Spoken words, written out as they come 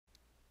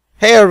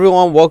Hey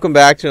everyone, welcome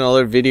back to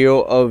another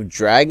video of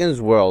Dragon's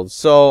World.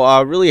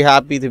 So really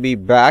happy to be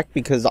back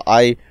because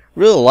I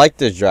really like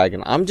this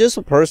dragon. I'm just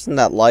a person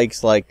that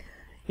likes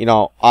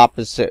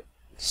opposite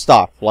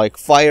stuff. Like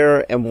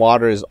fire and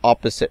water is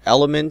opposite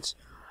elements.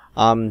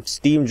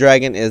 Steam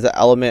Dragon is an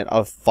element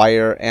of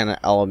fire and an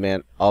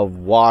element of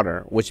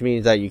water, which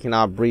means that you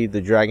cannot breed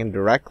the dragon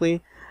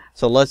directly.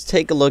 So let's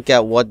take a look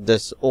at what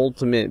this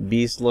ultimate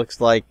beast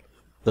looks like.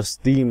 The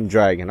Steam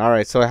Dragon.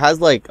 Alright, so it has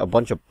like a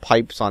bunch of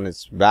pipes on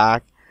its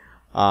back.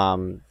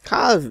 Kind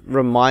of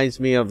reminds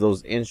me of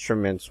those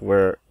instruments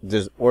where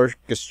there's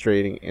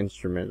orchestrating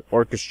instrument,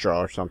 orchestra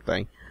or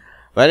something.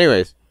 But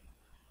anyways,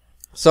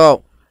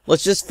 so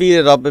let's just feed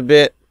it up a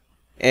bit.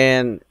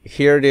 And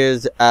here it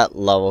is at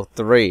level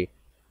 3.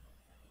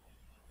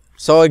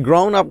 So it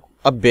grown up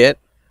a bit.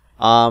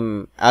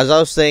 As I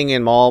was saying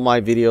in all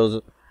my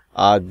videos,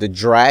 the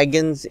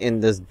dragons in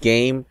this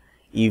game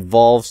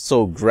evolve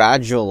so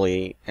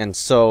gradually and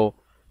so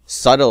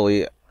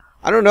subtly.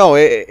 I don't know,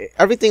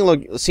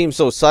 everything seems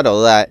so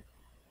subtle that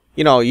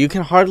you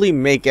can hardly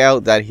make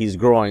out that he's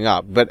growing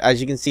up. But as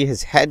you can see,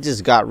 his head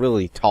just got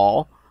really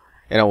tall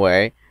in a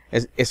way.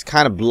 It's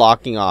kind of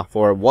blocking off,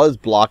 or it was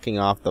blocking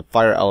off, the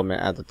fire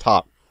element at the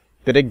top.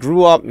 But it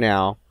grew up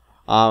now.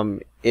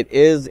 It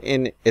is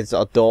in its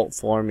adult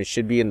form. It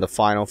should be in the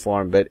final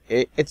form, but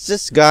it's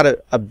just got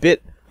a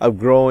bit of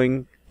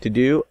growing to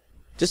do.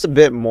 Just a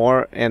bit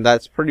more, and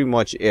that's pretty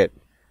much it.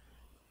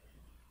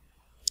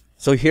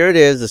 So here it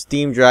is, the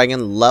Steam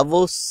Dragon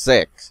level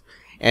 6,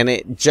 and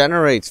it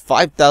generates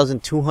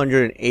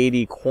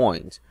 5,280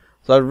 coins.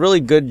 So a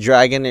really good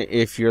dragon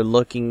if you're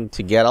looking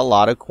to get a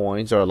lot of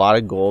coins, or a lot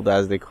of gold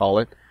as they call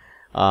it.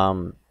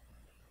 Now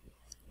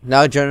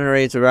it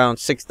generates around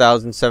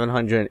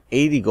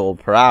 6,780 gold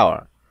per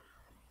hour.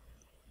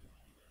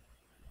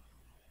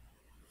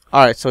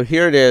 Alright, so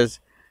here it is,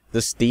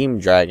 the Steam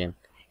Dragon.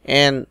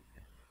 And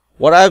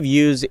what I've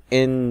used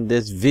in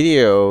this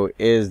video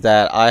is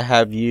that I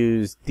have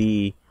used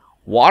the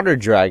Water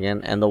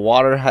Dragon, and the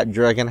Water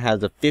Dragon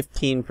has a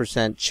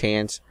 15%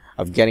 chance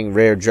of getting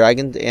rare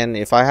dragons. And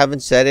if I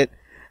haven't said it,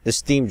 the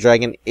Steam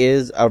Dragon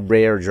is a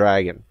rare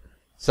dragon.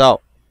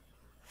 So,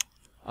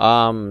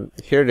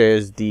 here it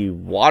is, the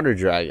Water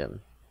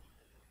Dragon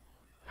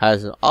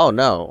has, oh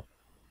no,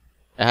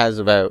 it has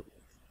about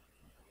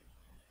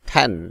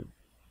 10.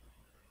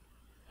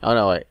 Oh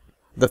no, wait.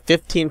 The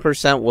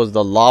 15% was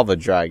the Lava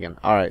Dragon.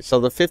 Alright, so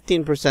the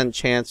 15%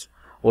 chance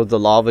was the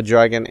Lava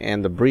Dragon,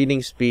 and the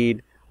breeding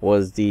speed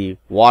was the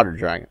Water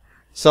Dragon.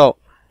 So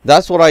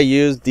that's what I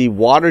used, the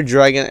Water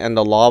Dragon and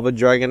the Lava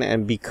Dragon.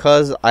 And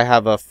because I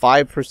have a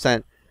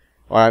 5%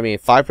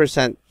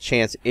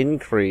 chance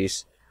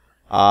increase,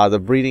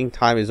 the breeding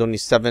time is only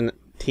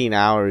 17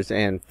 hours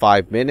and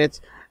 5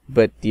 minutes,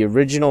 but the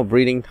original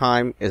breeding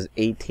time is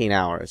 18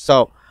 hours.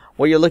 So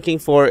what you're looking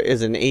for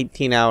is an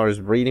 18 hours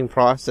breeding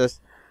process,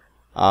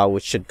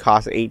 which should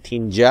cost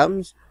 18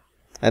 gems,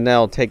 and then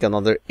it'll take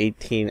another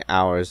 18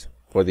 hours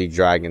for the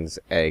dragon's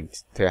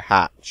eggs to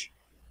hatch.